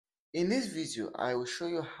In this video, I will show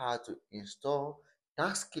you how to install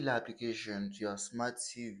TaskKiller application to your smart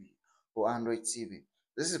TV or Android TV.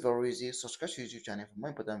 This is very easy. Subscribe to YouTube channel for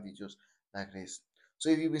more important videos like this. So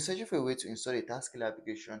if you've been searching for a way to install a TaskKiller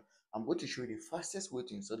application, I'm going to show you the fastest way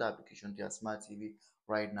to install the application to your smart TV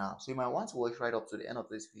right now. So you might want to watch right up to the end of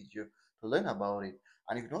this video to learn about it.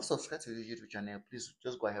 And if you don't subscribe to the YouTube channel, please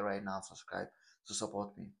just go ahead right now and subscribe to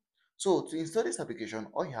support me. So to install this application,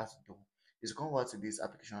 all you have to do is come over to this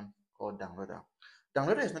application called Downloader.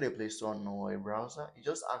 Downloader is not a Play Store nor a browser, it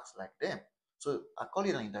just acts like them. So I call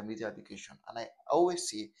it an intermediate application, and I always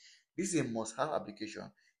say this is a must have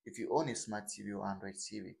application if you own a smart TV or Android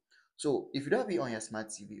TV. So if you don't have it on your smart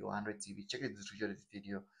TV or Android TV, check the description of this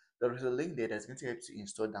video. There is a link there that's going to help you to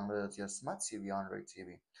install Downloader to your smart TV or Android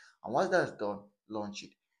TV. And once that's done, launch it.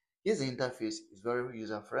 Here's the interface, it's very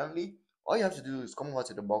user friendly. All you have to do is come over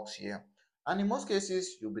to the box here, and in most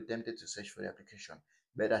cases, you'll be tempted to search for the application.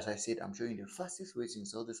 But as I said, I'm showing you the fastest way to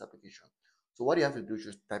install this application. So what you have to do is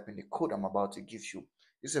just type in the code I'm about to give you.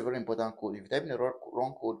 This is a very important code. If you type in the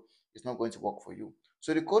wrong code, it's not going to work for you.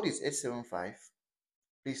 So the code is 875.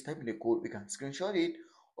 Please type in the code. We can screenshot it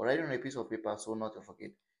or write it on a piece of paper so not to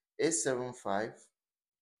forget. 875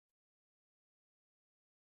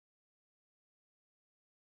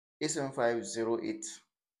 87508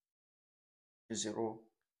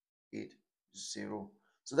 080.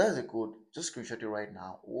 So that's the code. Just screenshot it right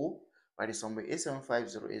now or write it somewhere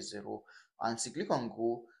 875080 and so click on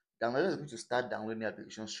go. Downloader is going to start downloading the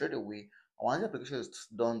application straight away. And once the application is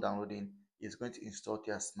done downloading, it's going to install to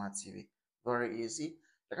your smart TV. Very easy.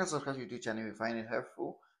 Like and subscribe to the YouTube channel if you find it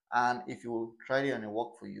helpful. And if you try it and it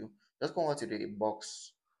work for you, just come over to the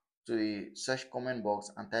box, to the search comment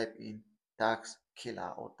box and type in tax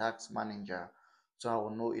killer or tax manager, so I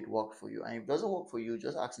will know it worked for you. And if it doesn't work for you,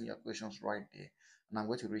 just ask me your questions right there, and I'm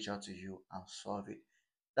going to reach out to you and solve it.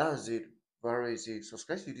 That's it. Very easy.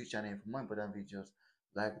 Subscribe to the YouTube channel for more important videos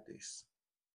like this.